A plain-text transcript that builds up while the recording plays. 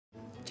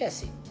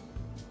Jesse,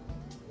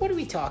 what are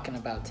we talking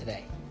about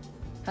today?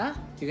 Huh?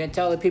 You gonna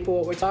tell the people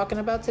what we're talking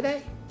about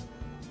today?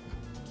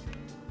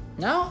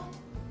 No?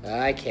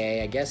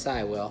 Okay, I guess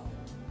I will.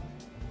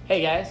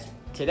 Hey guys,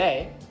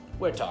 today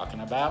we're talking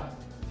about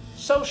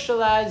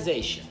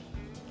socialization.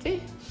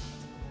 See?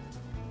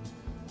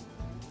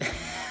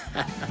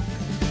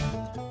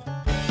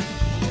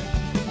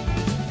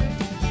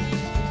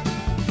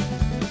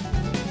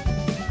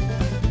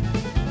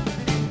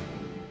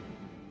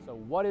 So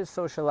what is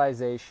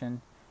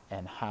socialization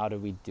and how do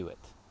we do it?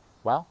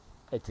 Well,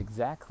 it's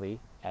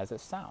exactly as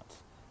it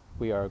sounds.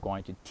 We are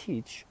going to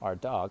teach our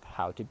dog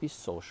how to be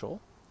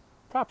social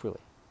properly,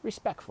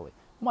 respectfully.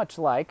 Much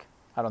like,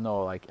 I don't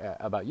know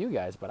about you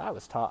guys, but I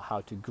was taught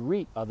how to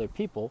greet other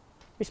people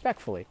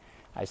respectfully.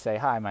 I say,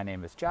 hi, my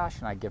name is Josh,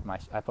 and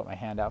I put my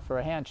hand out for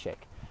a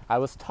handshake. I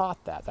was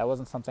taught that. That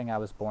wasn't something I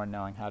was born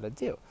knowing how to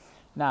do.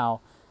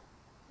 Now,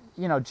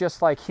 you know,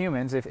 just like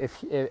humans,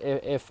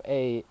 if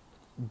a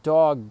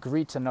dog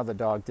greets another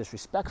dog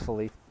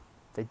disrespectfully,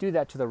 they do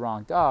that to the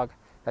wrong dog,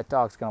 that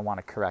dog's going to want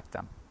to correct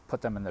them,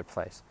 put them in their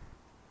place.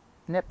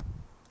 Nip,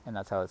 and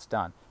that's how it's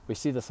done. We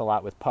see this a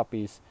lot with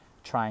puppies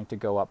trying to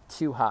go up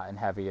too hot and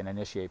heavy and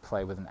initiate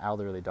play with an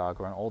elderly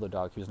dog or an older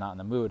dog who's not in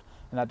the mood,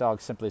 and that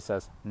dog simply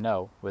says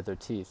no with their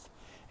teeth,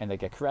 and they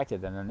get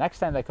corrected. And the next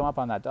time they come up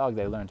on that dog,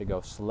 they learn to go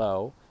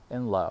slow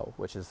and low,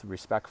 which is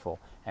respectful,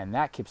 and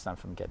that keeps them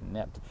from getting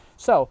nipped.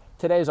 So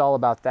today's all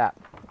about that.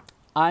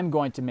 I'm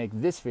going to make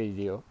this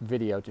video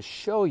to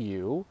show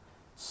you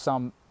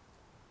some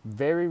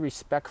very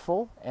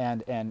respectful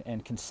and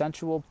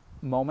consensual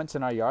moments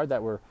in our yard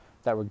that were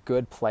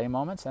good play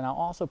moments, and I'll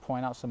also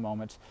point out some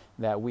moments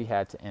that we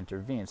had to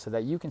intervene so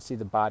that you can see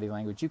the body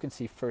language, you can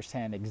see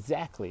firsthand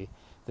exactly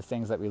the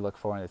things that we look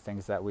for and the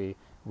things that we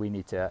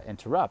need to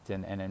interrupt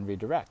and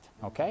redirect.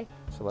 Okay,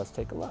 so let's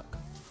take a look.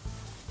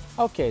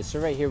 Okay, so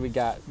right here we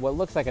got what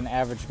looks like an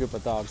average group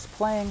of dogs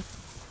playing,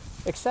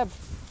 except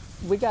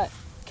we got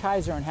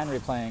Kaiser and Henry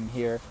playing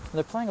here.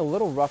 They're playing a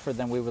little rougher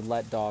than we would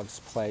let dogs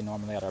play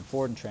normally at our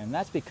board and train. And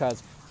that's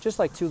because, just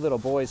like two little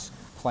boys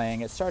playing,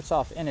 it starts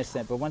off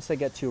innocent, but once they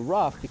get too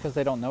rough, because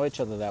they don't know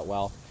each other that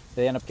well,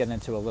 they end up getting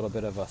into a little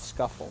bit of a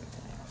scuffle.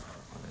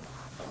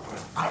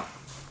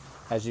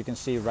 As you can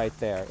see right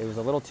there, it was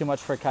a little too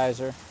much for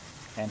Kaiser,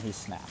 and he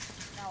snapped.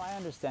 Now, I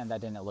understand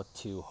that didn't look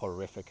too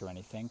horrific or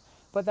anything,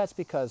 but that's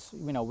because,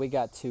 you know, we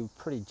got two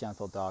pretty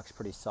gentle dogs,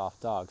 pretty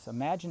soft dogs.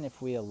 Imagine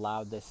if we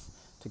allowed this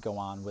to go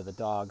on with a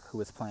dog who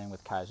was playing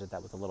with Kaiser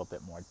that was a little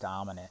bit more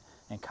dominant,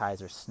 and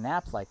Kaiser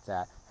snapped like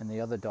that, and the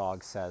other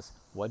dog says,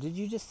 "What did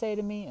you just say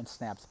to me?" and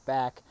snaps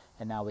back,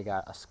 and now we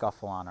got a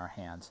scuffle on our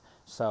hands.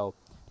 So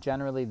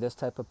generally this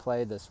type of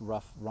play, this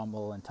rough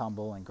rumble and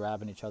tumble and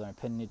grabbing each other and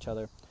pinning each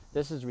other,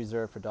 this is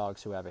reserved for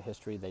dogs who have a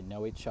history. They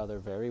know each other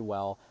very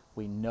well.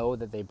 We know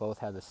that they both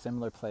have a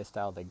similar play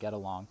style, they get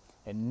along,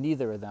 and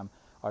neither of them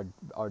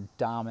are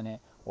dominant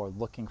or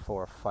looking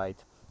for a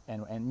fight.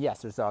 And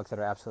yes, there's dogs that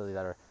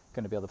are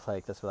going to be able to play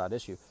like this without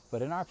issue.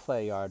 But in our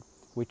play yard,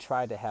 we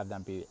try to have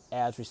them be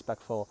as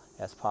respectful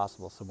as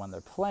possible. So when they're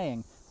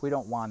playing, we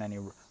don't want any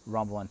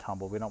rumble and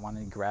tumble. We don't want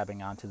any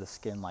grabbing onto the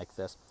skin like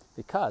this,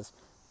 because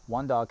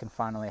one dog can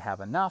finally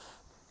have enough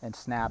and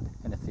snap,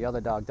 and if the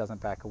other dog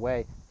doesn't back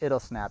away, it'll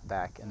snap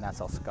back, and that's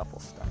how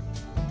scuffles start.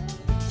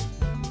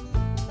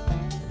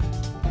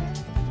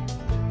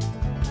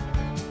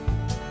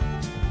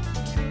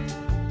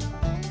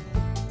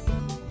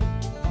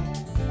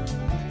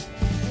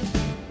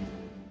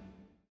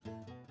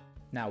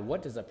 Now,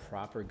 what does a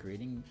proper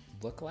greeting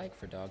look like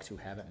for dogs who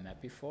haven't met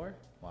before?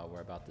 Well,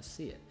 we're about to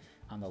see it.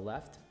 On the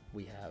left,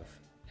 we have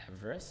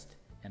Everest,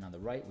 and on the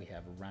right, we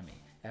have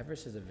Remy.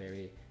 Everest is a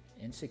very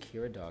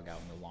insecure dog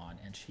out in the lawn,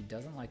 and she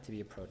doesn't like to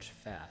be approached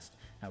fast.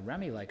 Now,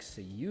 Remy likes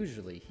to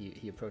usually,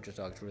 he approaches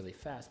dogs really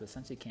fast, but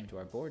since he came to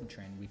our board and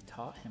train, we've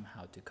taught him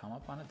how to come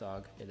up on a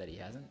dog that he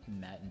hasn't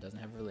met and doesn't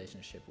have a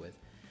relationship with,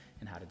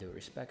 and how to do it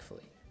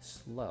respectfully,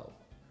 slow,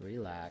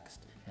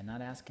 relaxed, and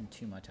not asking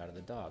too much out of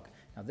the dog.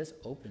 Now this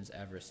opens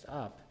Everest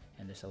up,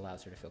 and this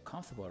allows her to feel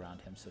comfortable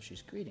around him, so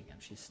she's greeting him,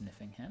 she's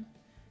sniffing him,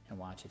 and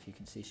watch, if you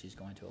can see, she's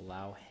going to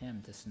allow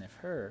him to sniff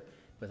her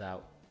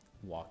without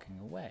walking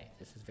away.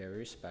 This is very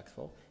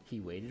respectful. He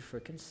waited for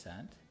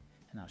consent,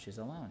 and now she's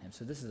allowing him.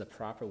 So this is a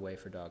proper way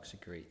for dogs to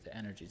greet. The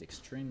energy is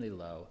extremely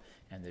low,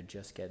 and they're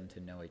just getting to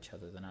know each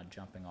other. They're not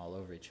jumping all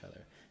over each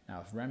other.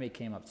 Now, if Remy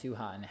came up too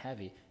hot and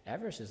heavy,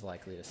 Everest is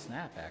likely to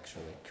snap,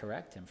 actually.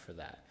 Correct him for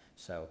that.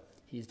 So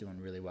he's doing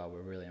really well.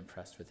 We're really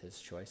impressed with his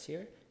choice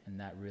here, and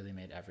that really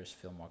made Everest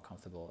feel more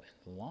comfortable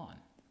in the lawn.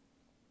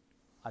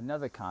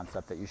 Another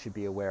concept that you should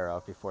be aware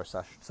of before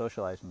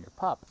socializing your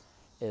pup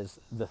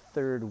is the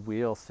third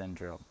wheel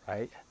syndrome,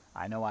 right?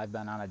 I know I've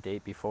been on a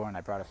date before, and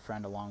I brought a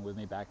friend along with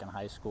me back in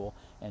high school,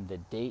 and the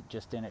date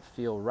just didn't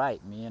feel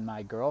right. Me and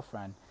my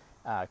girlfriend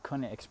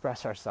couldn't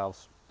express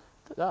ourselves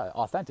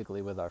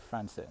authentically with our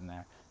friend sitting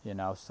there, you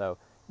know? So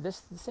the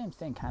same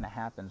thing kind of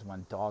happens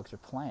when dogs are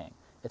playing.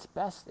 It's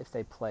best if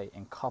they play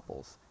in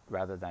couples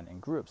rather than in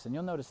groups. And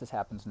you'll notice this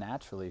happens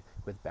naturally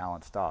with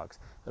balanced dogs.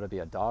 It'll be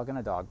a dog and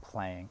a dog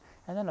playing,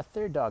 and then a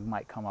third dog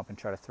might come up and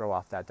try to throw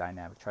off that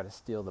dynamic, try to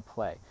steal the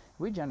play.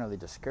 We generally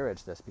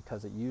discourage this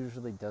because it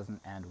usually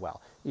doesn't end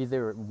well.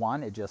 Either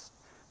one,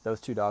 those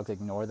two dogs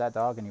ignore that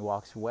dog and he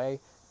walks away.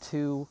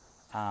 Two,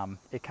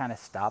 it kind of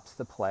stops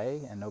the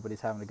play and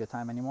nobody's having a good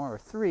time anymore. Or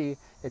three,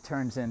 it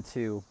turns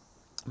into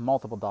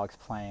multiple dogs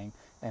playing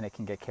and it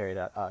can get carried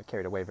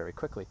away very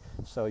quickly.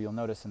 So you'll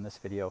notice in this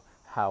video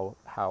how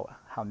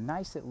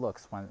nice it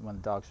looks when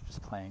the dogs are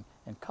just playing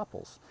in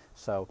couples.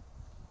 So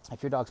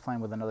if your dog's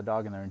playing with another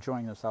dog and they're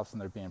enjoying themselves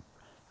and they're being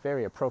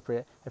very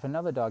appropriate, if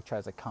another dog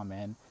tries to come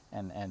in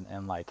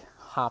and like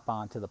hop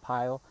onto the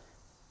pile,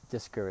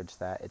 discourage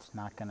that.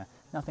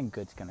 Nothing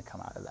good's gonna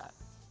come out of that.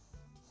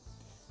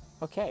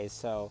 Okay,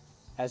 so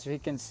as we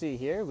can see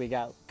here, we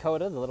got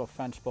Coda, the little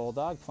French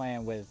bulldog,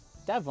 playing with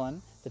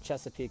Devlin, the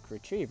Chesapeake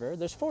retriever.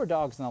 There's 4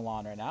 dogs in the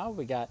lawn right now.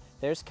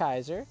 There's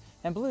Kaiser,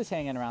 and Blue's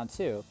hanging around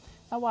too.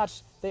 Now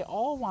watch, they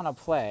all want to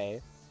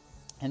play,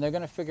 and they're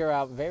gonna figure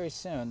out very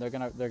soon. They're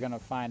gonna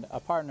find a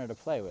partner to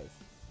play with.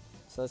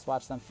 So let's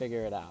watch them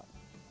figure it out.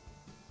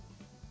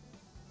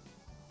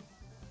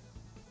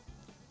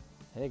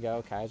 There you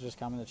go, Kaiser's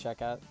coming to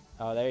check out.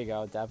 Oh, there you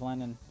go,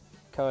 Devlin and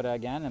Coda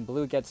again, and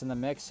Blue gets in the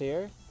mix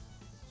here.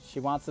 She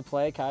wants to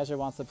play, Kaiser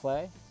wants to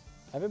play.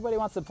 Everybody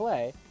wants to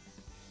play.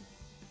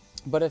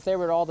 But if they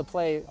were all to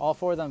play, all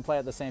 4 of them play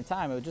at the same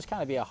time, it would just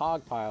kind of be a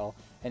hog pile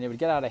and it would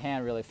get out of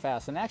hand really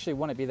fast and actually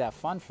wouldn't be that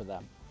fun for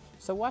them.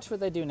 So watch what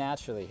they do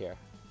naturally here.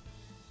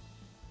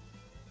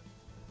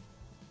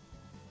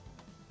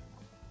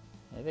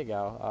 There they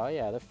go. Oh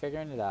yeah, they're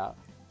figuring it out.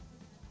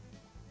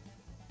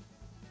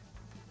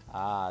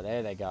 Ah,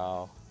 there they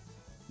go.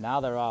 Now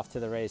they're off to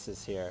the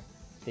races here.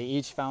 They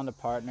each found a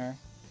partner,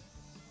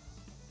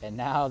 and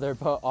now they're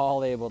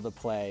all able to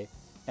play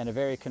in a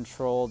very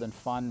controlled and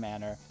fun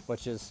manner,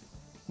 which is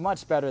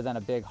much better than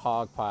a big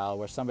hog pile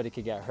where somebody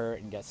could get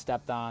hurt and get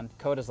stepped on.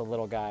 Coda's a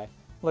little guy.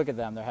 Look at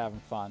them, they're having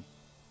fun.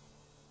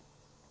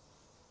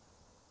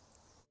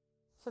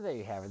 So there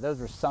you have it. Those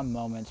were some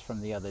moments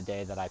from the other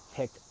day that I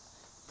picked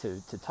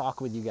to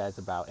talk with you guys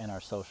about in our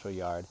social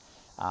yard.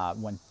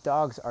 When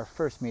dogs are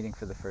first meeting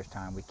for the first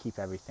time, we keep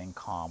everything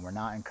calm. We're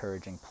not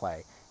encouraging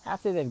play.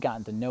 After they've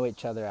gotten to know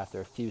each other after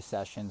a few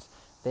sessions,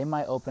 they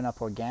might open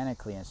up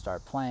organically and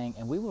start playing,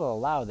 and we will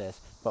allow this,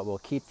 but we'll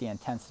keep the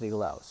intensity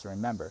low. So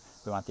remember,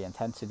 we want the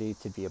intensity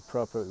to be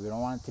appropriate. We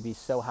don't want it to be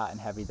so hot and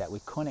heavy that we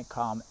couldn't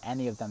calm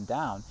any of them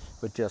down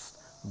with just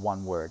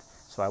one word.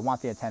 So I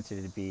want the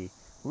intensity to be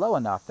low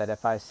enough that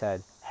if I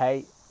said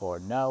hey or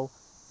no,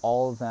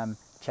 all of them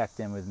checked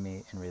in with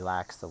me and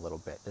relaxed a little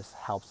bit. This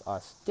helps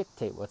us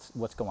dictate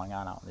what's going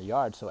on out in the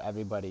yard so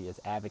everybody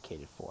is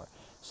advocated for.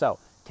 So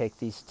take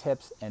these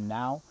tips, and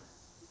now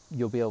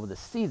you'll be able to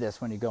see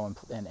this when you go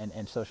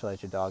and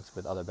socialize your dogs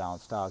with other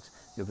balanced dogs.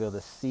 You'll be able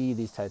to see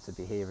these types of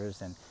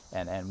behaviors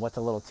and what's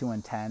a little too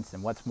intense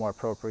and what's more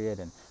appropriate,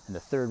 and the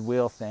third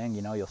wheel thing,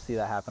 you know, you'll see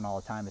that happen all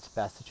the time. It's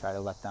best to try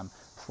to let them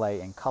play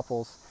in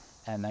couples,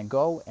 and then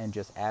go and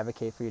just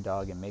advocate for your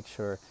dog and make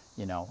sure,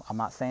 you know, I'm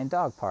not saying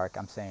dog park,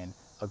 I'm saying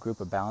a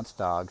group of balanced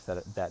dogs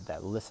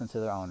that listen to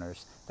their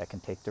owners, that can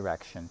take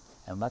direction,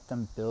 and let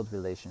them build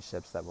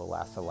relationships that will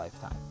last a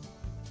lifetime.